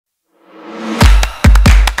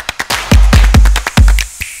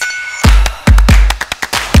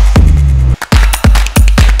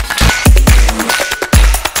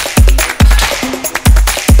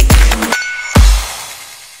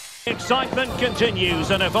excitement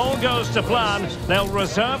continues, and if all goes to plan, they'll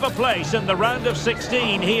reserve a place in the round of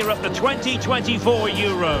 16 here at the 2024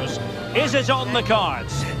 Euros. Is it on the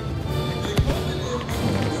cards?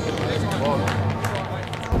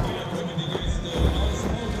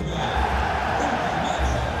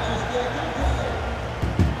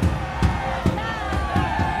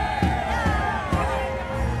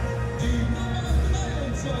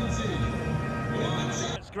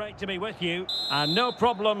 Great to be with you, and no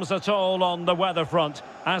problems at all on the weather front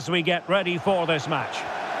as we get ready for this match.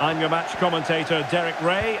 I'm your match commentator Derek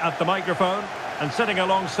Ray at the microphone, and sitting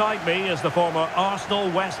alongside me is the former Arsenal,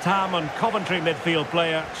 West Ham and Coventry midfield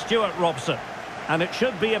player Stuart Robson. And it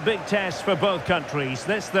should be a big test for both countries.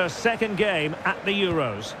 This their second game at the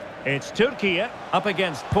Euros. It's Turkey up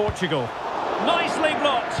against Portugal. Nicely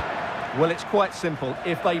blocked. Well, it's quite simple.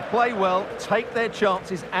 If they play well, take their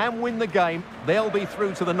chances and win the game, they'll be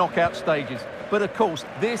through to the knockout stages. But of course,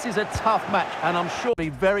 this is a tough match, and I'm sure they'll be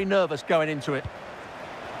very nervous going into it.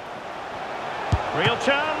 Real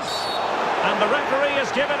chance, and the referee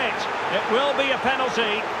has given it. It will be a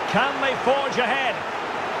penalty. Can they forge ahead?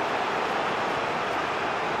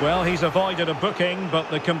 Well, he's avoided a booking,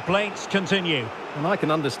 but the complaints continue. And I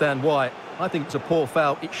can understand why. I think it's a poor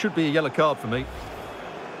foul. It should be a yellow card for me.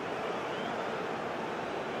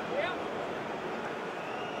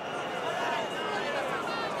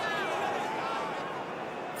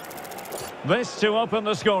 This to open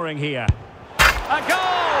the scoring here. A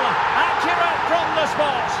goal! Accurate from the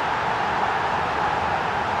spot.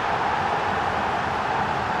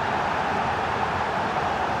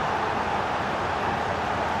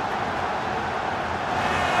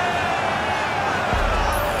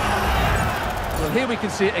 Well, here we can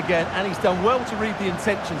see it again, and he's done well to read the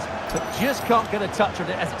intentions, but just can't get a touch on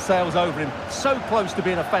it as it sails over him. So close to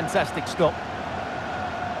being a fantastic stop.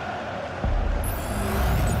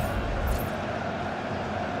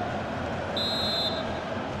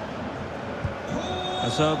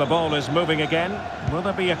 So the ball is moving again. Will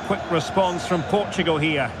there be a quick response from Portugal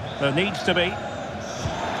here? There needs to be.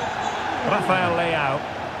 Rafael Leao.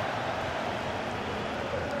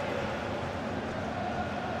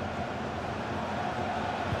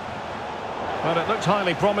 Well, it looked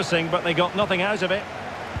highly promising, but they got nothing out of it.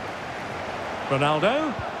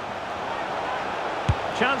 Ronaldo.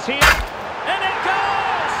 Chance here. And it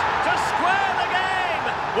goes! To square the game!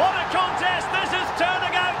 What a contest this is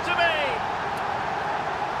turning out to be!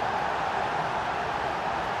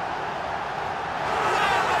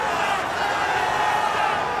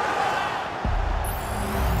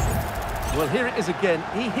 Well, here it is again.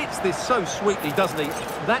 He hits this so sweetly, doesn't he?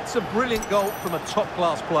 That's a brilliant goal from a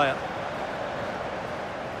top-class player.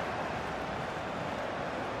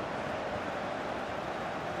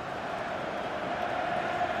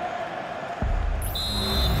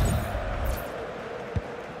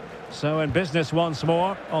 So in business once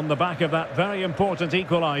more, on the back of that very important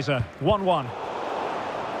equaliser. 1-1.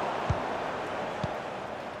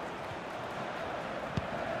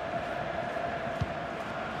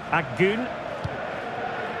 Akgün.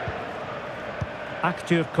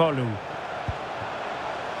 Aktürkoğlu.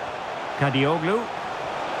 Kadioglu.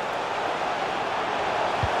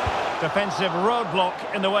 Defensive roadblock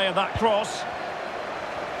in the way of that cross.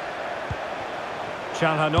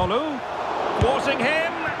 Çalhanoğlu. Thwarting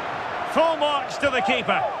him. Full marks to the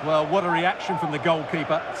keeper. Well, what a reaction from the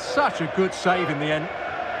goalkeeper. Such a good save in the end.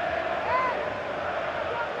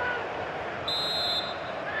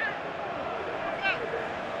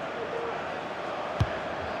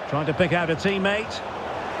 Trying to pick out a teammate.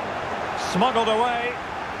 Smuggled away.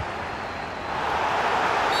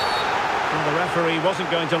 And the referee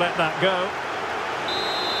wasn't going to let that go.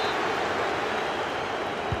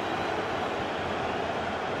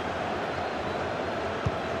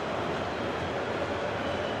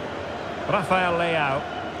 Rafael Leao.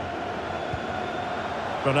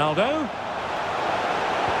 Ronaldo.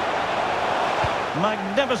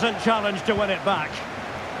 Magnificent challenge to win it back.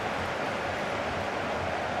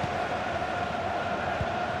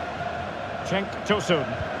 Cenk Tosun.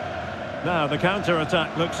 Now the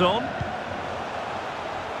counter-attack looks on.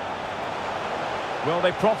 Will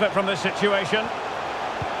they profit from this situation?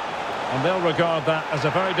 And they'll regard that as a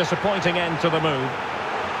very disappointing end to the move.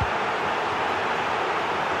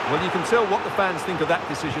 Well, you can tell what the fans think of that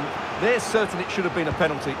decision. They're certain it should have been a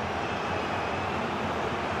penalty.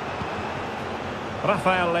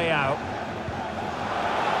 Rafael Leao.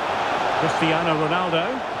 Cristiano Ronaldo.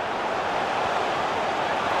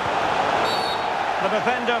 The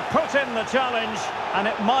defender put in the challenge, and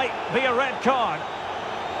it might be a red card.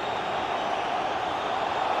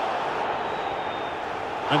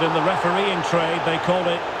 And in the refereeing trade, they call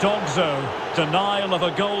it dogzo, denial of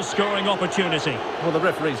a goal-scoring opportunity. Well, the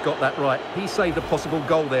referee's got that right. He saved a possible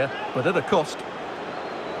goal there, but at a cost.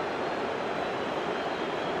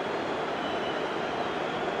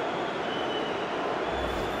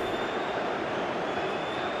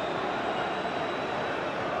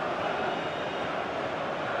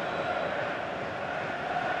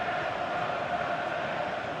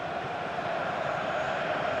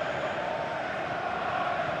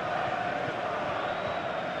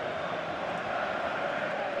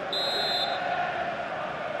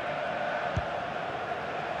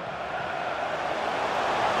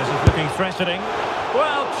 This is looking threatening.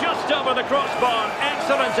 Well, just over the crossbar.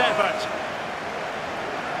 Excellent effort.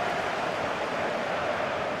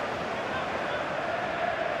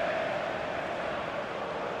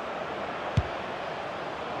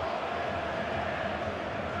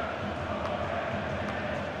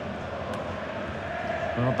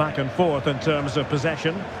 Well, back and forth in terms of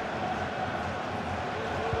possession.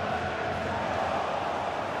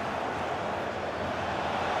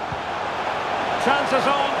 Chances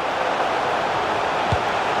on.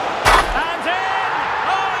 And in!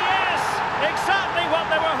 Oh, yes! Exactly what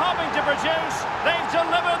they were hoping to produce. They've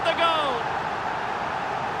delivered the goal.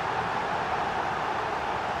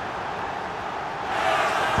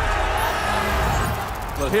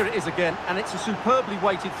 Well, here it is again, and it's a superbly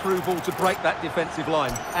weighted through ball to break that defensive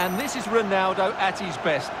line. And this is Ronaldo at his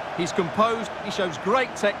best. He's composed, he shows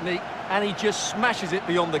great technique, and he just smashes it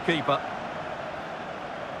beyond the keeper.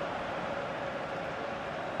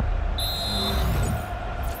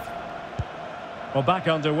 Well, back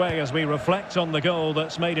underway as we reflect on the goal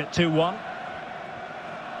that's made it 2-1.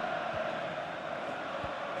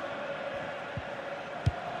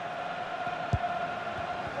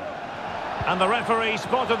 And the referee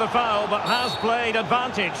spotted the foul, but has played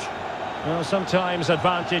advantage. Well, sometimes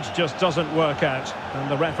advantage just doesn't work out.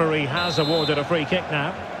 And the referee has awarded a free kick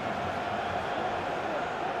now.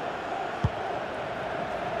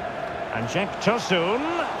 And Jack Tosun.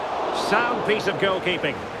 Sound piece of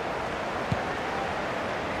goalkeeping.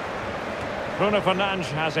 Bruno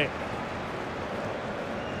Fernandes has it.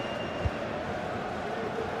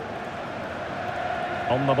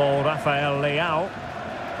 On the ball, Rafael Leao.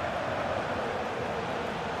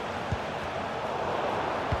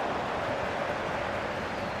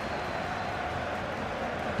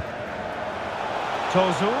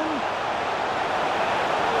 Tosun.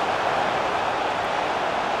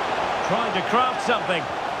 Trying to craft something.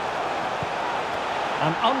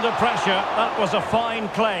 And under pressure, that was a fine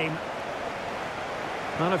claim.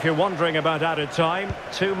 And if you're wondering about added time,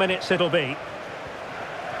 2 minutes it'll be.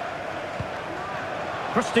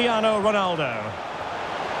 Cristiano Ronaldo.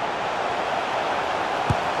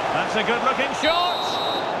 That's a good-looking shot.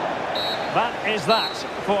 That is that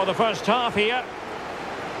for the first half here.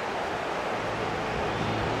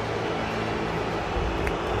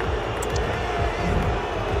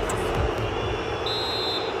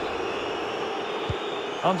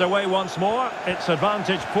 Underway once more. It's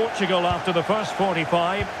advantage Portugal after the first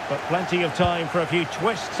 45, but plenty of time for a few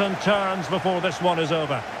twists and turns before this one is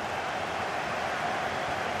over.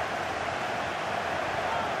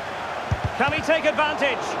 Can he take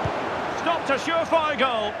advantage? Stopped a surefire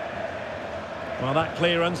goal. Well, that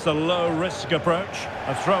clearance, the low-risk approach.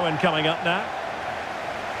 A throw-in coming up now.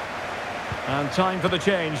 And time for the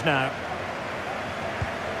change now.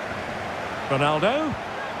 Ronaldo.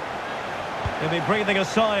 He'll be breathing a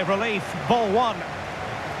sigh of relief. Ball one.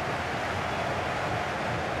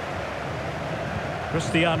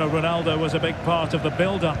 Cristiano Ronaldo was a big part of the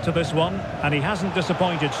build-up to this one, and he hasn't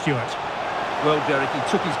disappointed, Stuart. Well, Derek,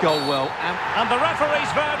 he took his goal well. And the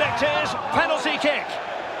referee's verdict is penalty kick.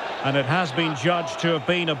 And it has been judged to have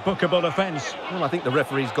been a bookable offence. Well, I think the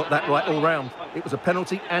referee's got that right all round. It was a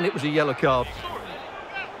penalty and it was a yellow card.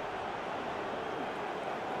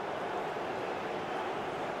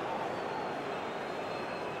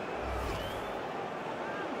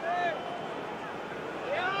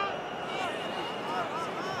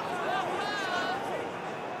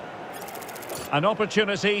 An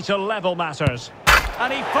opportunity to level matters.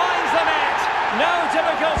 And he finds the net. No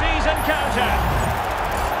difficulties encountered.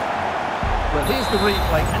 Well, here's the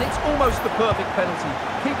replay, and it's almost the perfect penalty.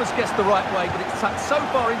 Keeper's guessed the right way, but it's tucked so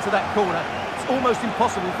far into that corner, it's almost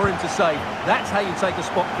impossible for him to save. That's how you take a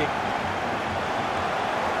spot kick.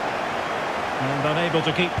 And unable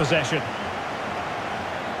to keep possession.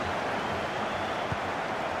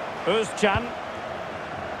 Özcan.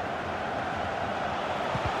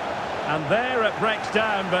 And there it breaks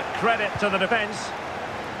down, but credit to the defence.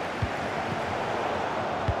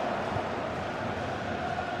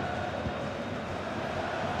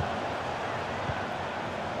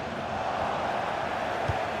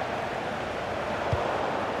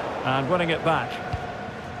 And winning it back.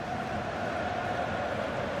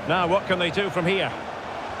 Now what can they do from here?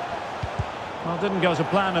 Well, didn't go to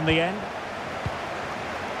plan in the end.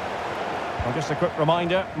 Well, just a quick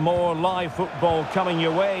reminder, more live football coming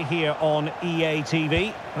your way here on EA TV.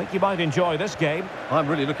 I think you might enjoy this game. I'm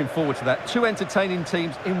really looking forward to that. Two entertaining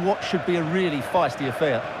teams in what should be a really feisty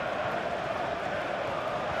affair.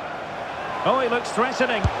 Oh, he looks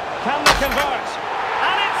threatening. Can they convert?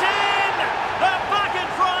 And it's in! They're back in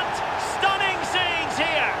front! Stunning scenes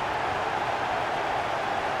here!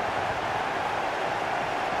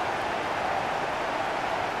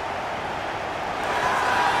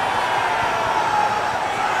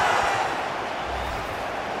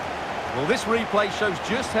 Well, this replay shows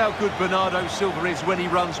just how good Bernardo Silva is when he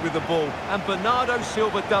runs with the ball. And Bernardo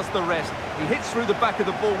Silva does the rest. He hits through the back of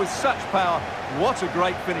the ball with such power. What a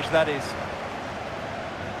great finish that is.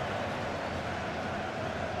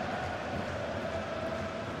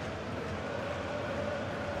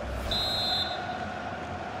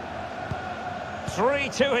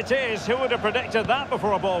 Three-two it is. Who would have predicted that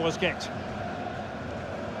before a ball was kicked?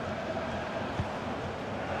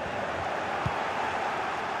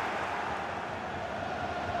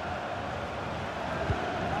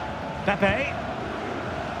 Pepe.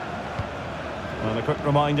 And a quick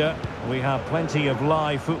reminder, we have plenty of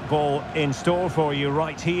live football in store for you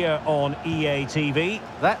right here on EA TV.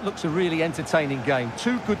 That looks a really entertaining game.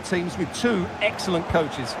 Two good teams with two excellent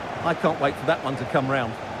coaches. I can't wait for that one to come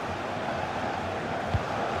round.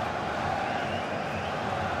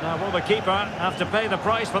 Now, will the keeper have to pay the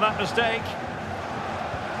price for that mistake?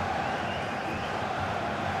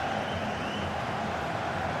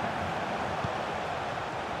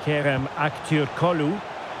 Kerem Aktürkoğlu.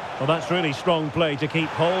 Well, that's really strong play to keep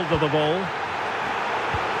hold of the ball.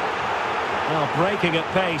 Now, breaking at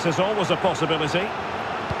pace is always a possibility.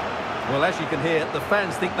 Well, as you can hear, the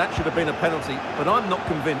fans think that should have been a penalty, but I'm not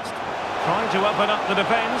convinced. Trying to open up the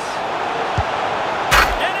defence.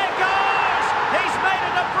 In it goes! He's made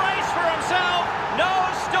it a brace for himself. No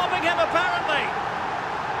stopping him, apparently.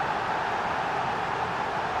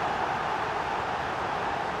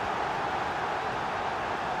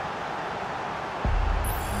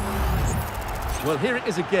 Well, here it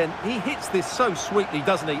is again. He hits this so sweetly,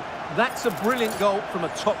 doesn't he? That's a brilliant goal from a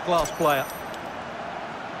top-class player.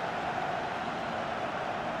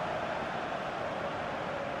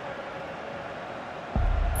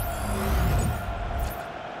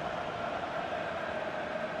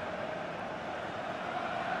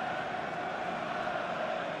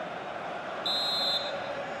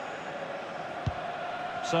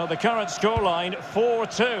 So the current scoreline,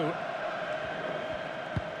 4-2.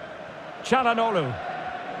 Çalhanoğlu.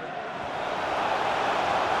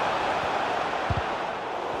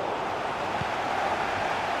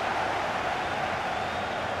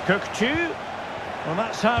 Kökçü. Well,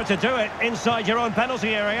 that's how to do it inside your own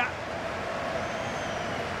penalty area.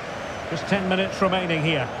 Just 10 minutes remaining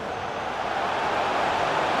here.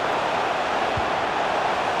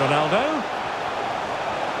 Ronaldo.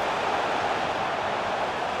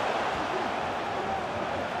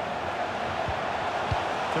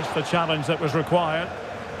 Just the challenge that was required.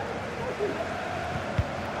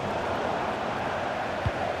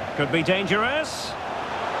 Could be dangerous.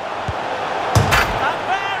 And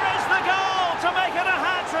there is the goal to make it a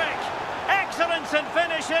hat-trick. Excellence in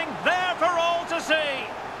finishing, there for all to see.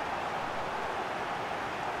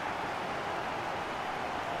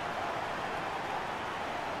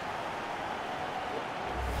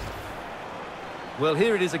 Well,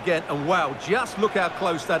 here it is again, and wow, just look how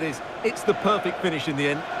close that is. It's the perfect finish in the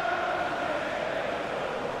end.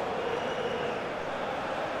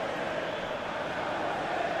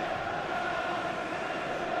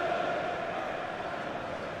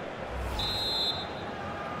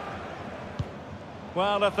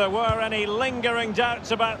 Well, if there were any lingering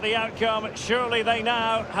doubts about the outcome, surely they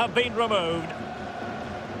now have been removed.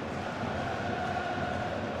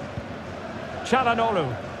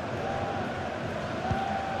 Çalhanoğlu.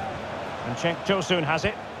 And Cenk Tosun has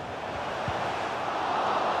it.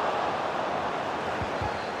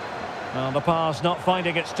 Well, the pass not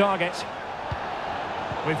finding its target.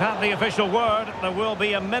 We've had the official word. There will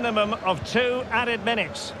be a minimum of 2 added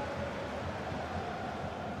minutes.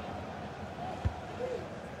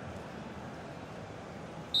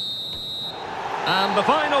 And the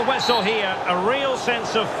final whistle here. A real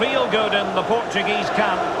sense of feel-good in the Portuguese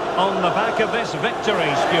camp on the back of this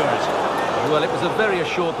victory, Stuart. Well, it was a very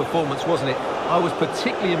assured performance, wasn't it? I was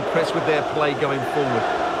particularly impressed with their play going forward.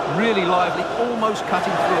 Really lively, almost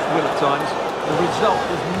cutting through at will at times. The result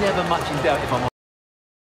was never much in doubt, if I'm honest.